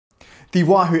The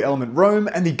Wahoo ELEMNT Roam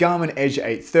and the Garmin Edge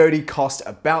 830 cost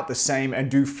about the same and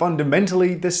do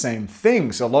fundamentally the same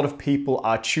thing, so a lot of people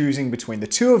are choosing between the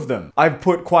two of them. I've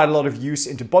put quite a lot of use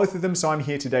into both of them, so I'm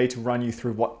here today to run you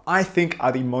through what I think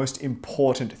are the most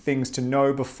important things to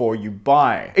know before you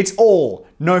buy. It's all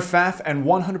no faff and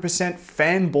 100%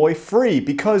 fanboy free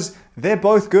because they're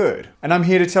both good, and I'm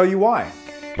here to tell you why.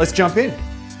 Let's jump in.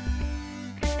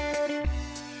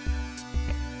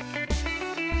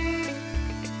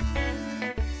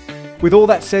 With all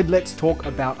that said, let's talk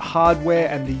about hardware,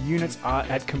 and the units are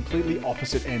at completely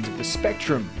opposite ends of the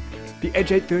spectrum. The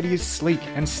Edge 830 is sleek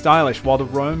and stylish, while the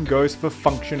Roam goes for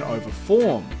function over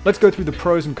form. Let's go through the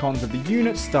pros and cons of the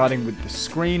unit, starting with the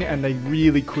screen, and they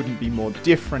really couldn't be more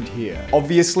different here.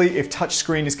 Obviously, if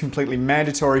touchscreen is completely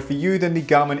mandatory for you, then the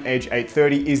Garmin Edge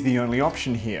 830 is the only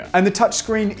option here. And the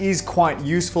touchscreen is quite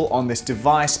useful on this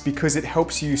device because it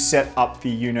helps you set up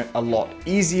the unit a lot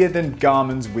easier than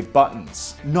Garmin's with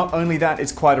buttons. Not only that,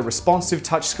 it's quite a responsive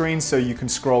touchscreen, so you can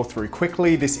scroll through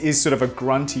quickly. This is sort of a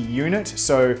grunty unit,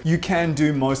 so you can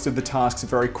do most of the tasks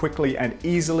very quickly and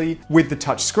easily with the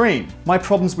touch screen. My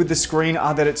problems with the screen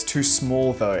are that it's too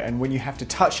small though, and when you have to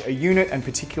touch a unit, and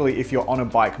particularly if you're on a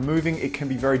bike moving, it can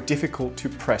be very difficult to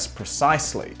press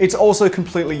precisely. It's also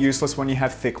completely useless when you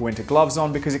have thick winter gloves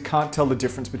on because it can't tell the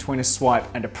difference between a swipe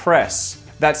and a press.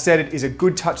 That said, it is a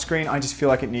good touchscreen. I just feel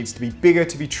like it needs to be bigger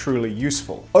to be truly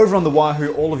useful. Over on the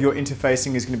Wahoo, all of your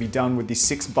interfacing is going to be done with the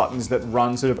 6 buttons that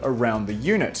run sort of around the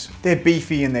unit. They're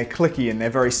beefy and they're clicky and they're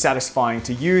very satisfying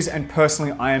to use, and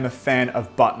personally, I am a fan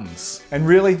of buttons. And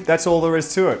really, that's all there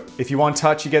is to it. If you want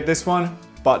touch, you get this one,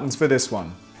 buttons for this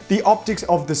one. The optics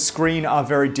of the screen are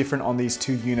very different on these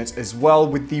two units as well,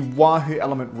 with the Wahoo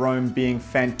ELEMNT Roam being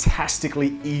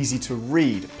fantastically easy to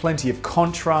read. Plenty of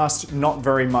contrast, not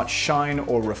very much shine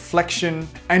or reflection,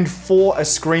 and for a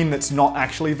screen that's not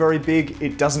actually very big,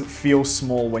 it doesn't feel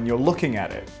small when you're looking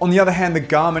at it. On the other hand, the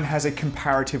Garmin has a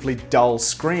comparatively dull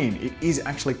screen. It is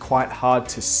actually quite hard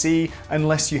to see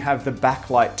unless you have the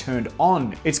backlight turned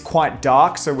on. It's quite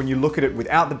dark, so when you look at it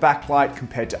without the backlight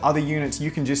compared to other units,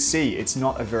 you can just see it's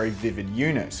not a very vivid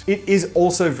unit. It is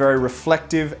also very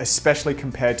reflective, especially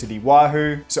compared to the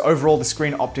Wahoo, so overall the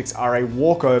screen optics are a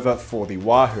walkover for the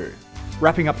Wahoo.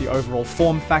 Wrapping up the overall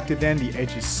form factor then, the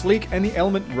Edge is sleek and the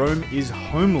ELEMNT Roam is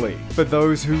homely. For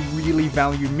those who really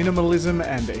value minimalism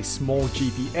and a small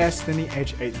GPS, then the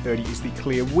Edge 830 is the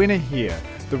clear winner here.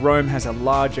 The Roam has a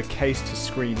larger case to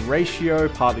screen ratio,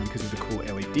 partly because of the cool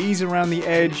LEDs around the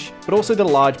edge, but also the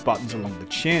large buttons along the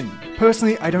chin.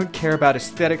 Personally, I don't care about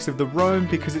aesthetics of the Roam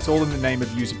because it's all in the name of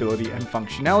usability and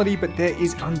functionality, but there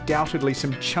is undoubtedly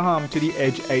some charm to the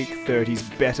Edge 830's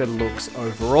better looks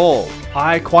overall.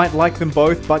 I quite like them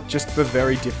both, but just for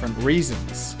very different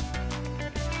reasons.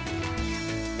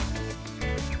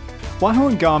 Wahoo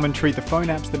and Garmin treat the phone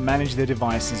apps that manage their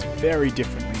devices very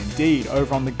differently indeed.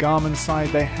 Over on the Garmin side,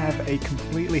 they have a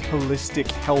completely holistic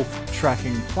health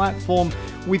tracking platform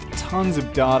with tons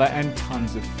of data and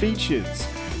tons of features.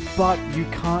 But you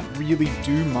can't really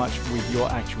do much with your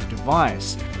actual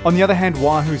device. On the other hand,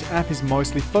 Wahoo's app is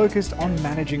mostly focused on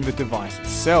managing the device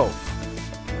itself.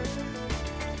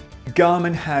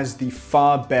 Garmin has the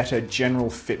far better general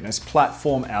fitness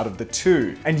platform out of the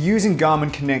two, and using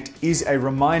Garmin Connect is a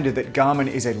reminder that Garmin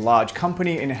is a large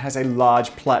company and it has a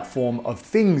large platform of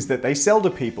things that they sell to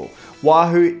people.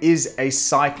 Wahoo is a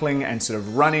cycling and sort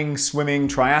of running, swimming,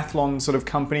 triathlon sort of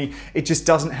company. It just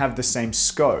doesn't have the same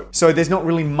scope. So there's not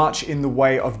really much in the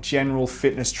way of general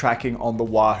fitness tracking on the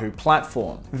Wahoo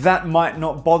platform. That might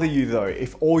not bother you though.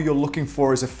 If all you're looking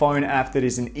for is a phone app that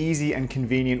is an easy and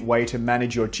convenient way to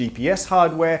manage your GPS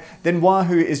hardware, then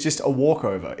Wahoo is just a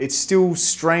walkover. It's still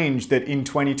strange that in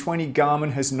 2020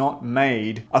 Garmin has not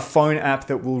made a phone app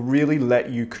that will really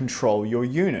let you control your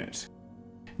unit.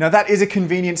 Now that is a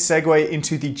convenient segue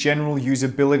into the general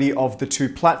usability of the two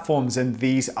platforms, and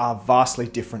these are vastly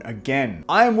different again.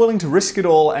 I am willing to risk it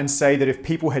all and say that if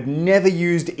people had never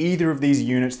used either of these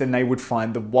units, then they would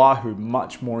find the Wahoo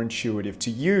much more intuitive to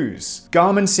use.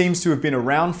 Garmin seems to have been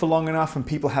around for long enough and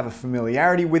people have a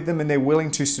familiarity with them, and they're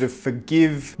willing to sort of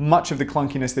forgive much of the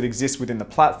clunkiness that exists within the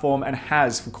platform and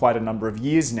has for quite a number of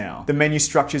years now. The menu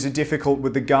structures are difficult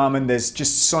with the Garmin. There's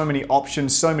just so many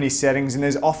options, so many settings, and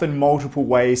there's often multiple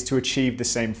ways to achieve the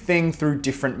same thing through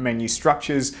different menu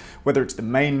structures, whether it's the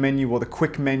main menu or the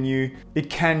quick menu. It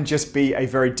can just be a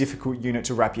very difficult unit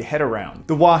to wrap your head around.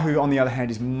 The Wahoo, on the other hand,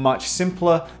 is much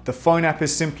simpler. The phone app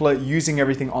is simpler. Using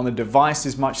everything on the device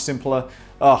is much simpler.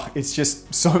 It's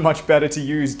just so much better to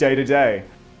use day to day.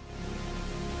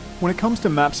 When it comes to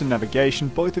maps and navigation,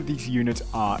 both of these units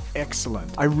are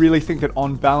excellent. I really think that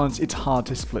on balance, it's hard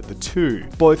to split the two.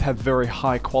 Both have very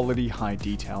high quality, high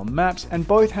detail maps, and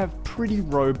both have pretty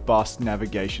robust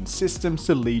navigation systems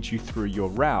to lead you through your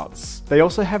routes. They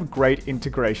also have great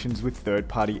integrations with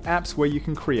third-party apps where you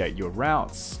can create your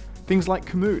routes. Things like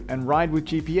Komoot and Ride with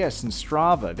GPS and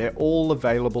Strava, they're all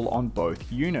available on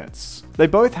both units. They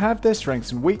both have their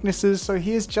strengths and weaknesses, so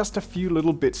here's just a few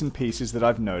little bits and pieces that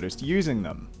I've noticed using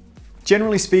them.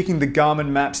 Generally speaking, the Garmin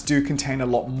maps do contain a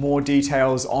lot more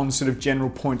details on sort of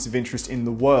general points of interest in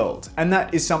the world, and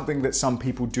that is something that some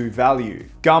people do value.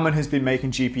 Garmin has been making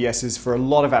GPSs for a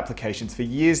lot of applications for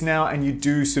years now, and you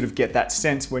do sort of get that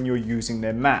sense when you're using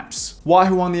their maps.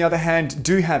 Wahoo, on the other hand,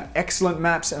 do have excellent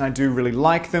maps, and I do really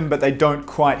like them, but they don't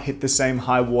quite hit the same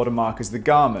high watermark as the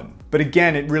Garmin. But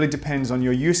again, it really depends on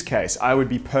your use case. I would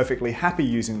be perfectly happy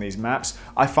using these maps.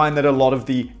 I find that a lot of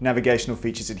the navigational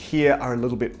features in here are a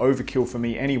little bit overkill for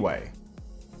me anyway.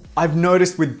 I've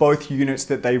noticed with both units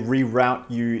that they reroute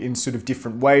you in sort of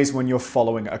different ways when you're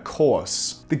following a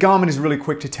course. The Garmin is really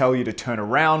quick to tell you to turn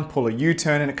around, pull a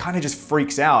U-turn, and it kind of just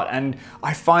freaks out. And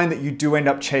I find that you do end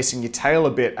up chasing your tail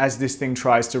a bit as this thing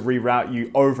tries to reroute you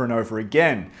over and over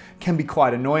again. It can be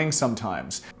quite annoying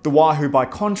sometimes. The Wahoo, by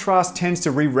contrast, tends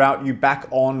to reroute you back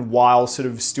on while sort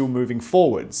of still moving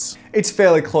forwards. It's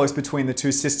fairly close between the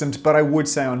two systems, but I would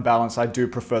say on balance I do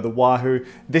prefer the Wahoo.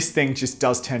 This thing just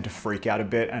does tend to freak out a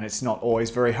bit, and it's not always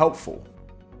very helpful.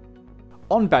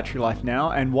 On battery life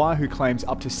now, and Wahoo claims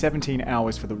up to 17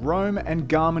 hours for the Roam, and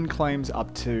Garmin claims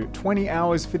up to 20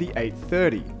 hours for the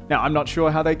 830. Now, I'm not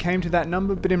sure how they came to that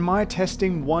number, but in my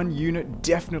testing, one unit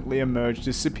definitely emerged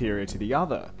as superior to the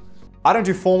other. I don't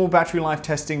do formal battery life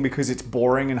testing because it's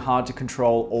boring and hard to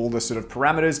control all the sort of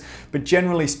parameters, but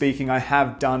generally speaking, I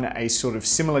have done a sort of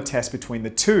similar test between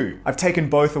the two. I've taken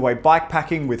both away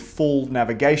bikepacking with full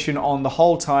navigation on the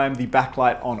whole time, the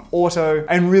backlight on auto,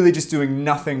 and really just doing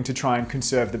nothing to try and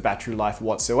conserve the battery life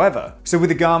whatsoever. So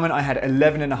with the Garmin, I had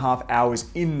 11.5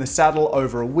 hours in the saddle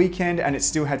over a weekend, and it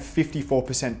still had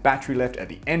 54% battery left at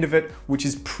the end of it, which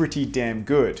is pretty damn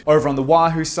good. Over on the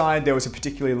Wahoo side, there was a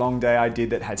particularly long day I did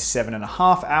that had 7.5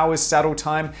 hours saddle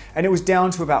time, and it was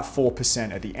down to about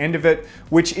 4% at the end of it,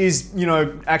 which is, you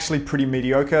know, actually pretty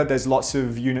mediocre. There's lots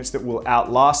of units that will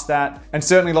outlast that, and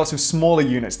certainly lots of smaller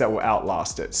units that will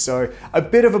outlast it. So a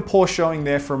bit of a poor showing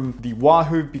there from the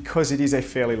Wahoo because it is a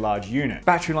fairly large unit.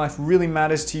 Battery life really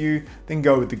matters to you, then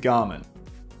go with the Garmin.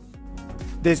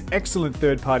 There's excellent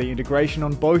third-party integration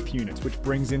on both units, which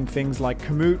brings in things like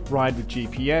Komoot, Ride with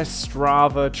GPS,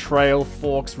 Strava, Trail,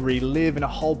 Forks, Relive, and a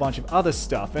whole bunch of other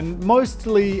stuff, and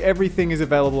mostly everything is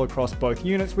available across both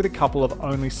units with a couple of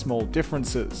only small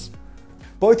differences.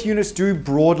 Both units do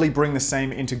broadly bring the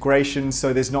same integration,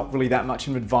 so there's not really that much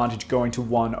of an advantage going to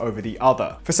one over the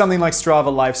other. For something like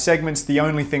Strava Live Segments, the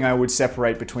only thing I would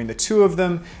separate between the two of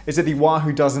them is that the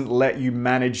Wahoo doesn't let you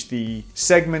manage the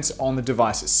segments on the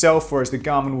device itself, whereas the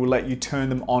Garmin will let you turn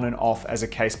them on and off as a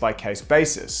case-by-case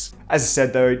basis. As I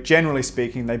said though, generally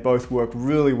speaking, they both work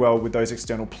really well with those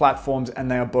external platforms, and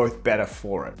they are both better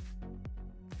for it.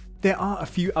 There are a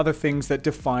few other things that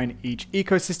define each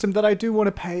ecosystem that I do want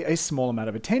to pay a small amount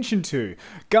of attention to.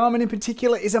 Garmin in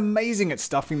particular is amazing at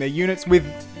stuffing their units with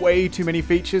way too many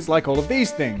features like all of these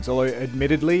things, although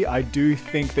admittedly I do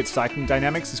think that cycling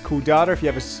dynamics is cool data if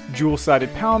you have a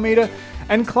dual-sided power meter,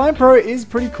 and Climb Pro is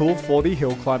pretty cool for the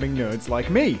hill climbing nerds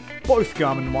like me. Both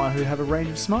Garmin and Wahoo have a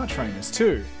range of smart trainers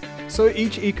too. So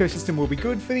each ecosystem will be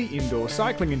good for the indoor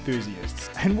cycling enthusiasts.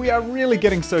 And we are really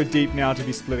getting so deep now to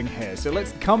be splitting hairs, so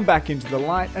let's come back into the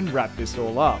light and wrap this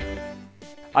all up.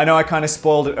 I know I kind of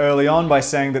spoiled it early on by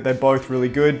saying that they're both really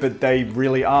good, but they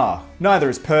really are. Neither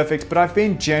is perfect, but I've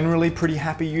been generally pretty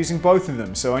happy using both of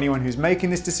them, so anyone who's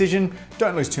making this decision,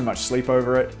 don't lose too much sleep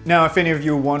over it. Now, if any of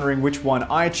you are wondering which one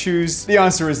I choose, the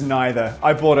answer is neither.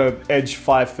 I bought a Edge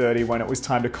 530 when it was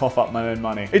time to cough up my own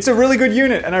money. It's a really good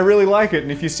unit, and I really like it,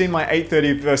 and if you've seen my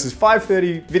 830 versus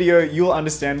 530 video, you'll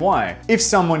understand why. If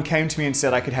someone came to me and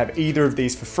said I could have either of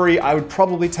these for free, I would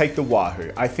probably take the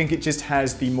Wahoo. I think it just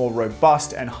has the more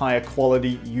robust and higher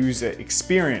quality user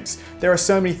experience. There are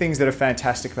so many things that are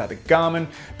fantastic about the Garmin,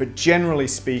 but generally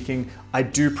speaking, I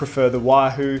do prefer the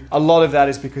Wahoo. A lot of that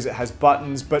is because it has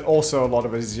buttons, but also a lot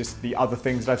of it is just the other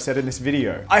things that I've said in this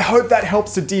video. I hope that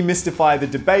helps to demystify the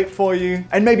debate for you,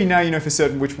 and maybe now you know for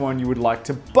certain which one you would like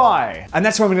to buy. And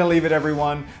that's where I'm gonna leave it,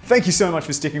 everyone. Thank you so much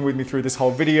for sticking with me through this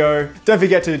whole video. Don't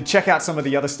forget to check out some of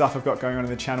the other stuff I've got going on in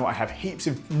the channel. I have heaps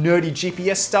of nerdy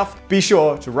GPS stuff. Be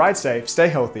sure to ride safe, stay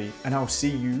healthy, and I'll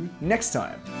see you next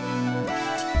time.